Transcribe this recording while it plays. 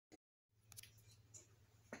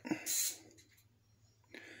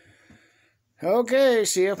Okay,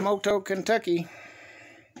 Cfmoto, Kentucky.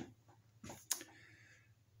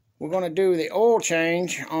 We're going to do the oil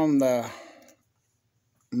change on my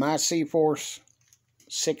cforce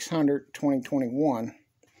 600 2021.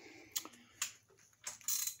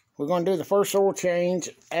 We're going to do the first oil change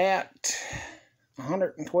at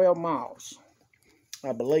 112 miles,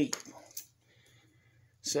 I believe.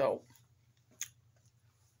 So,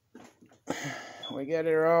 we got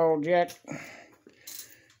it all jacked.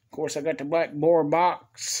 Of course, I got the black bore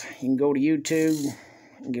box. You can go to YouTube.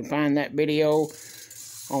 You can find that video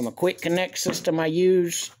on the quick connect system I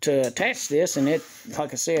use to attach this, and it,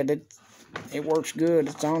 like I said, it works good.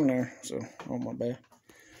 It's on there. So, oh my bad.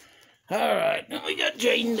 All right, now we got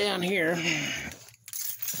Jaden down here.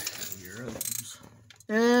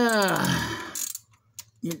 Yeah,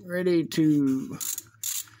 getting ready to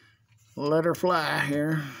let her fly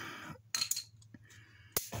here.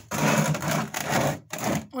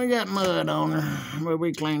 We got mud on her, but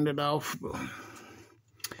we cleaned it off.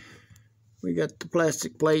 We got the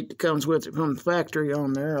plastic plate that comes with it from the factory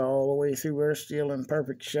on there all the way through. We're still in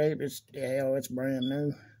perfect shape. It's brand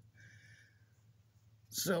new.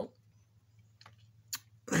 So,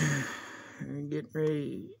 getting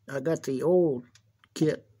ready. I got the old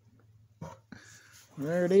kit.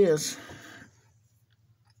 There it is.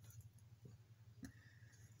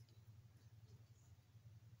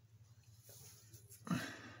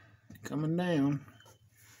 Coming down.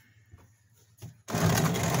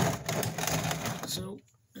 So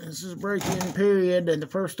this is break-in period and the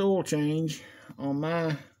first oil change on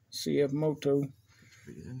my Cfmoto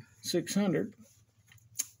 600.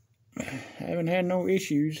 Haven't had no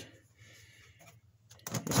issues.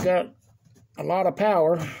 It's got a lot of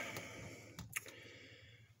power.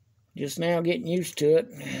 Just now getting used to it.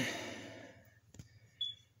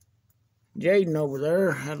 Jaden over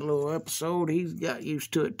there had a little episode. He's got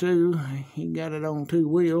used to it too. He got it on 2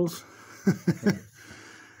 wheels.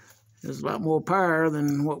 There's a lot more power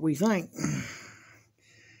than what we think.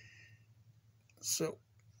 So,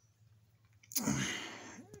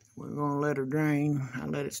 we're going to let her drain. I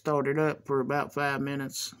let it start it up for about 5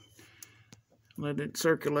 minutes. Let it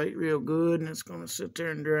circulate real good, and it's going to sit there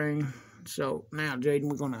and drain. So, now, Jaden,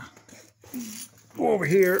 we're going to go over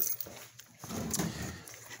here.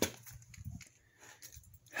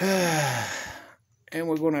 And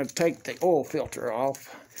we're going to take the oil filter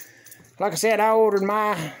off. Like I said, I ordered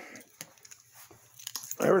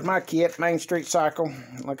there was my kit, Main Street Cycle.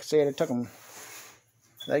 Like I said, it took them,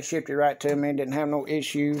 they shipped it right to me, didn't have no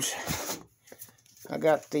issues. I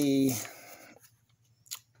got the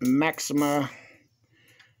Maxima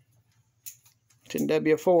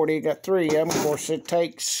 10W40, got 3 of them. Of course, it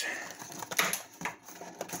takes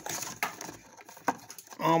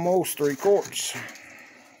almost 3 quarts.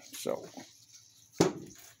 So,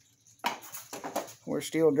 we're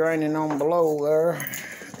still draining on below there.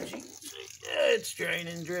 As you can see, it's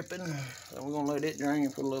draining, dripping. So we're gonna let it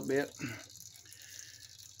drain for a little bit.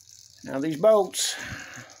 Now these bolts.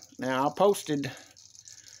 Now I posted.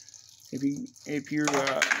 If you're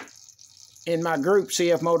in my group,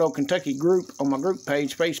 Cfmoto Kentucky group, on my group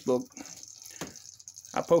page, Facebook,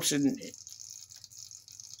 I posted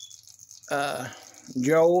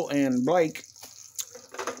Joel and Blake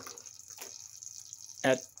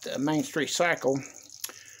at Main Street Cycle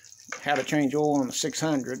how to change oil on the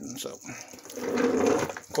 600, and so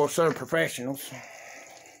of course they're professionals.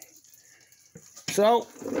 So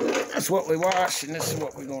that's what we watched, and this is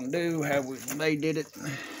what we're gonna do, how they did it,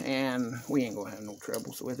 and we ain't gonna have no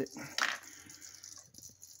troubles with it.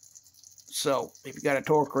 So if you got a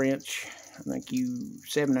torque wrench, I think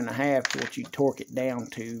 7.5 is what you torque it down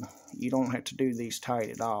to. You don't have to do these tight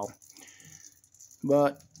at all,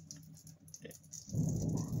 but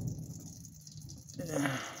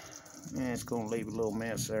it's going to leave a little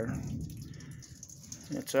mess there.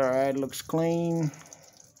 It's alright, looks clean.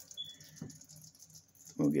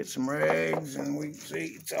 We'll get some rags, and we can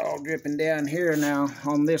see it's all dripping down here now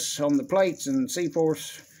on the plates. And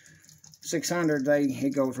cforce 600,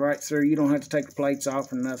 it goes right through. You don't have to take the plates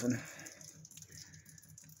off or nothing.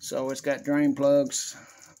 So it's got drain plugs,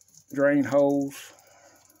 drain holes.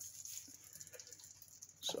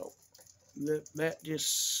 So that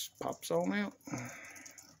just pops on out.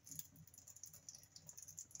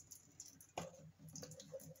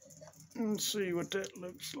 Let's see what that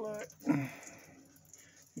looks like.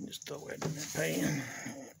 Just throw it in the pan.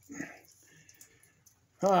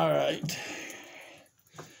 Alright.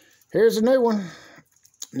 Here's a new one.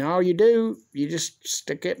 Now all you do, you just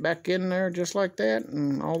stick it back in there just like that,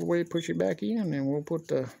 and all the way push it back in, and we'll put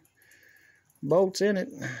the bolts in it.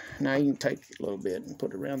 Now you can take a little bit and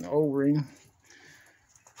put it around the O-ring.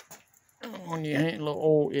 On your hand, a little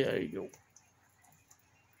oil. Yeah, there you go.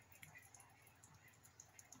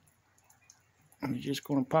 I'm just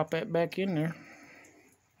going to pop that back in there.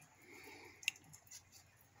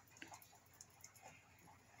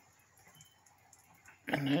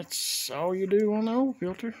 And that's all you do on the oil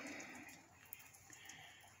filter.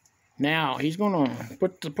 Now, he's going to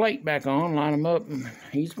put the plate back on, line them up, and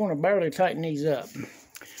he's going to barely tighten these up.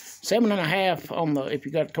 7.5 on the, if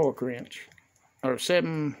you got a torque wrench. Or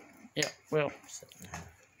 7, yeah, well,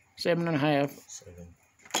 7.5.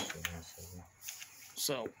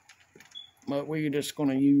 So, but we're just going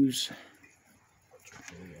to use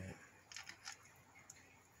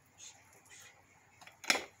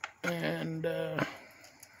and of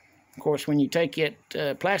course when you take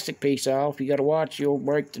that plastic piece off, you got to watch, you'll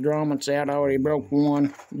break the drummets out. I already broke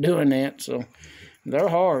one doing that, so they're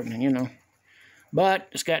hard, you know, but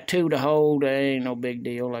it's got 2 to hold. It ain't no big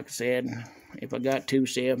deal. Like I said, if I got 2,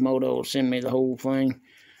 Cfmoto will send me the whole thing.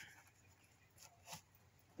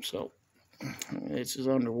 So this is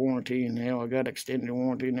under warranty, and now I got extended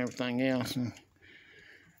warranty and everything else.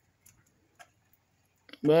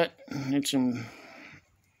 But it's some,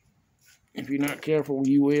 if you're not careful,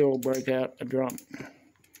 you will break out a drum.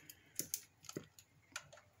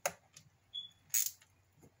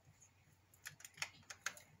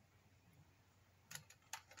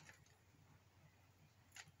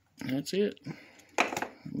 That's it.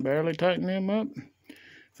 Barely tighten them up.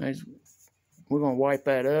 We're going to wipe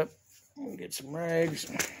that up. We'll get some rags.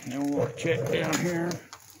 Then we'll check down here.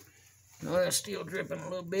 Now that's still dripping a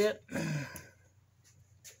little bit.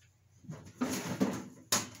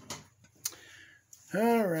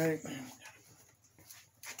 All right.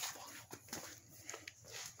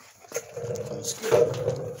 Let's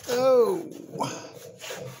go. Oh.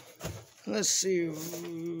 Let's see.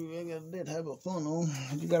 I did have a funnel.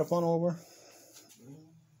 You got a funnel over?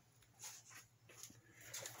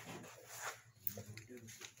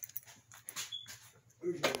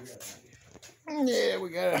 Yeah, we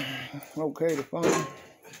got a okay the funnel.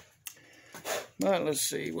 But let's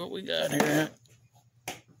see what we got here.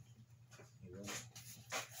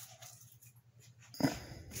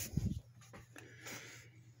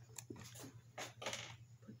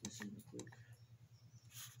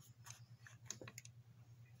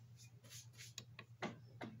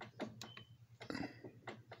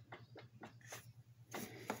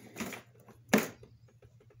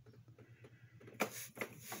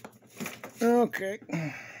 Okay,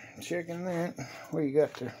 checking that. What you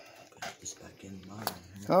got there?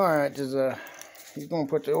 All right, he's gonna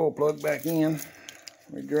put the oil plug back in.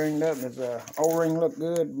 We drained up. Does the O-ring look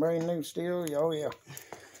good? Brand new still? Oh yeah.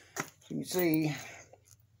 So you can see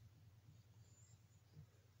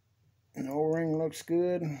the O-ring looks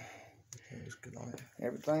good.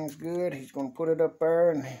 Everything's good. He's gonna put it up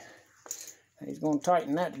there, and he's gonna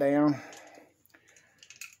tighten that down.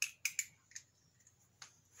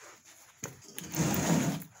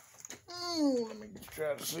 Let me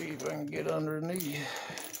try to see if I can get underneath.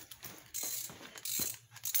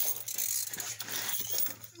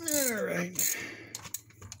 All right.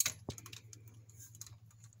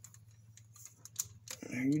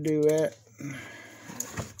 There you do that.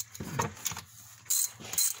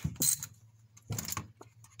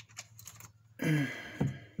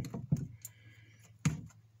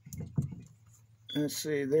 Let's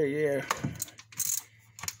see there, yeah.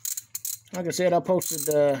 Like I said, I posted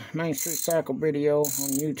the Main Street Cycle video on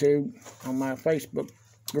YouTube on my Facebook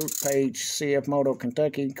group page, Cfmoto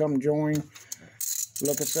Kentucky. Come join.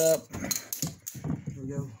 Look us up. Here we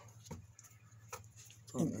go.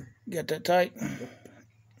 Got that tight?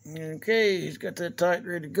 Okay, he's got that tight,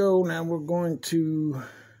 ready to go. Now we're going to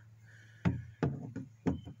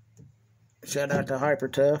shout out to Hyper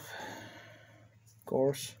Tough, of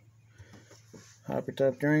course. Hyper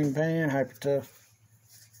Tough drain pan, Hyper Tough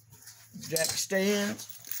jack stands.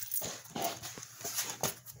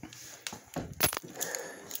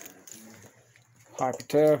 Hyper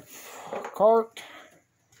Tough cart.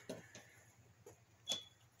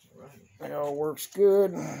 It all works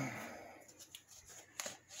good.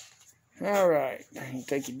 Alright, you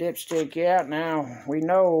take your dipstick out. Now, we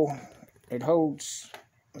know it holds.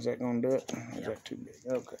 Is that going to do it? Is that too big?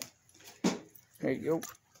 Okay. There you go.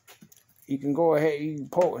 You can go ahead, you can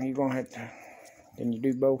pull it, you're going to have to. Can you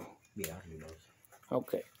do both? Yeah, I can do both.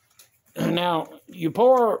 Okay. Now, you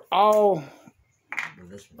pour all,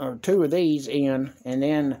 or 2 of these in, and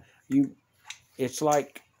then it's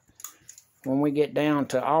like when we get down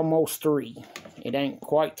to almost 3. It ain't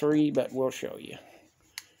quite 3, but we'll show you.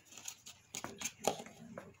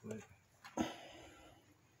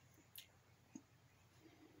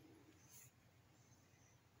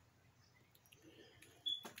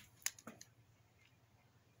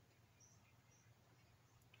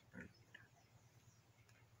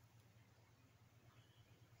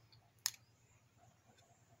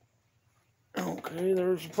 Okay,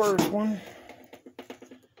 there's the first one.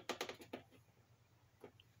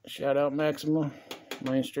 Shout out Maxima,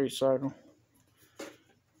 Main Street Cycle.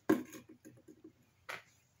 Like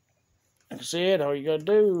I said, all you gotta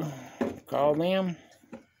do, call them.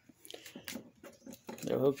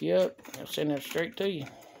 They'll hook you up. They'll send it straight to you.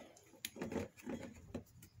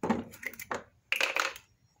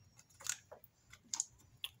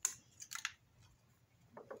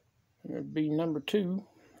 It'd be number 2.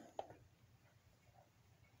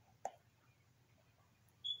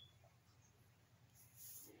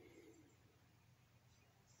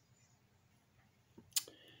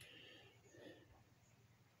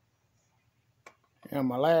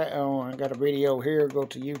 And I got a video here. Go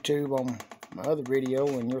to YouTube on my other video,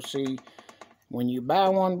 and you'll see when you buy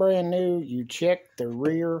one brand new, you check the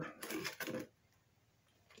rear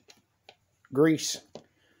grease.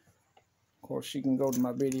 Of course, you can go to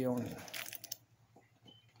my video and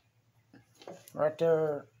right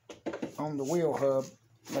there on the wheel hub,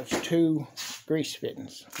 there's 2 grease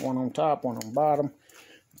fittings, one on top, one on bottom.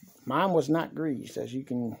 Mine was not greased. As you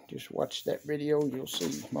can just watch that video, you'll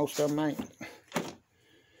see most of them ain't.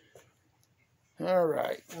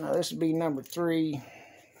 Alright, now this will be number 3.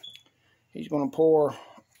 He's going to pour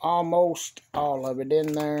almost all of it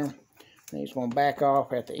in there. And he's going to back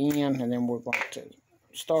off at the end, and then we're going to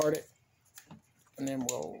start it. And then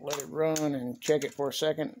we'll let it run and check it for a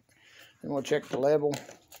second. Then we'll check the level.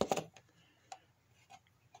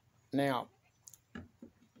 Now,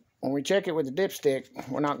 when we check it with the dipstick,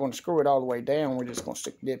 we're not going to screw it all the way down. We're just going to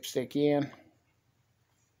stick the dipstick in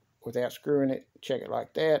without screwing it. Check it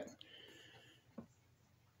like that.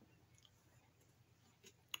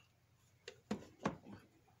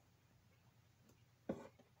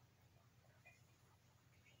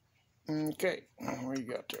 Okay, what you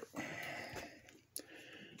got there?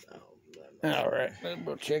 Alright,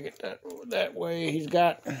 we'll check it that way. He's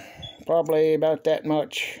got probably about that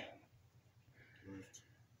much.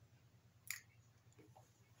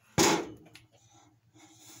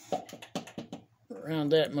 Around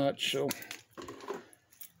that much, so.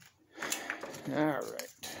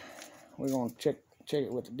 Alright. We're going to check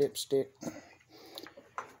it with the dipstick.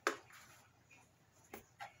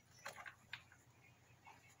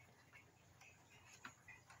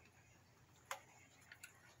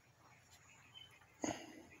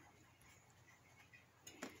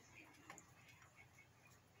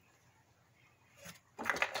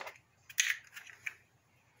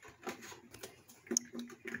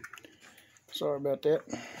 Sorry about that.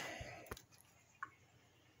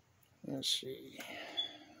 Let's see.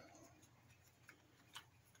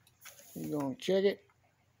 You're going to check it.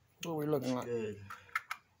 What are we looking like? Good.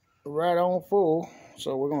 Right on full.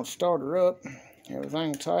 So we're going to start her up.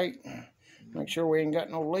 Everything tight. Make sure we ain't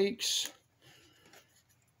got no leaks.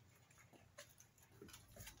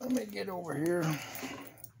 Let me get over here.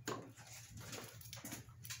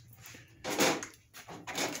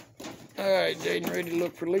 Alright, Jaden, ready to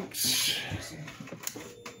look for leaks.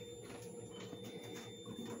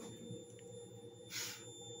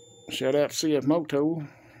 Shout out Cfmoto.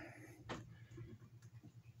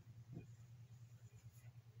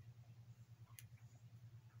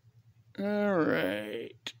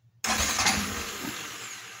 Alright.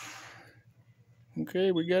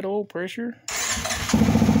 Okay, we got oil pressure.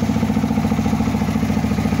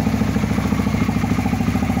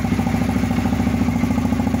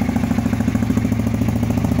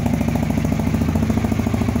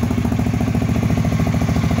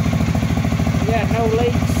 No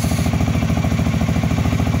leaks.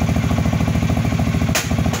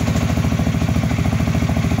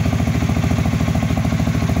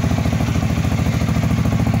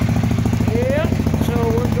 Yep, so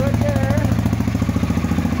we're good there.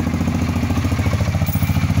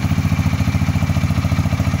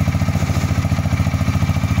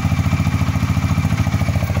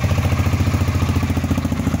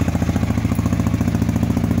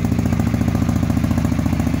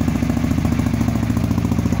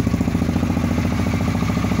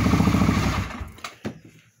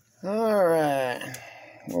 Alright,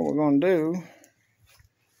 what we're going to do,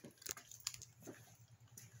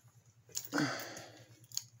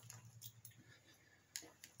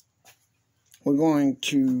 we're going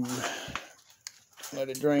to let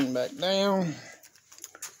it drain back down.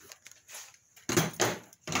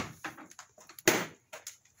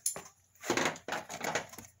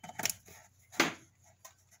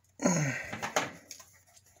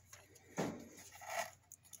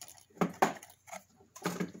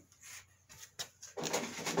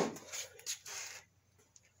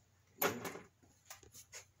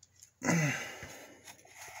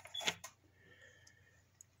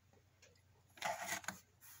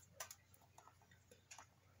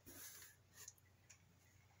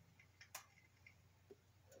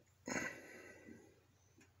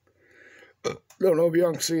 Don't know if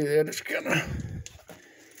y'all can see that. It's kind of...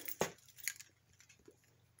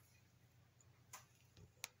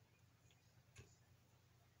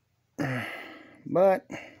 But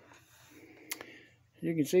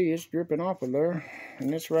you can see it's dripping off of there,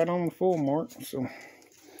 and it's right on the full mark, so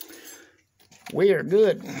we are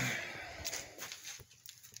good.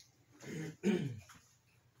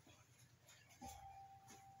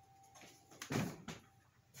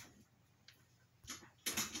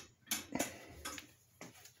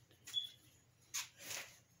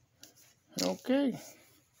 Okay.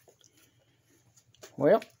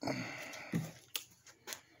 Well,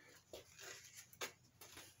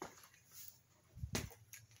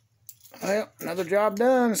 another job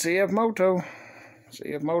done. Cfmoto,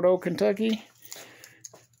 Kentucky,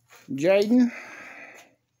 Jaden,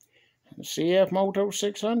 Cfmoto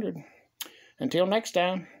 600. Until next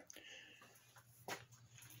time.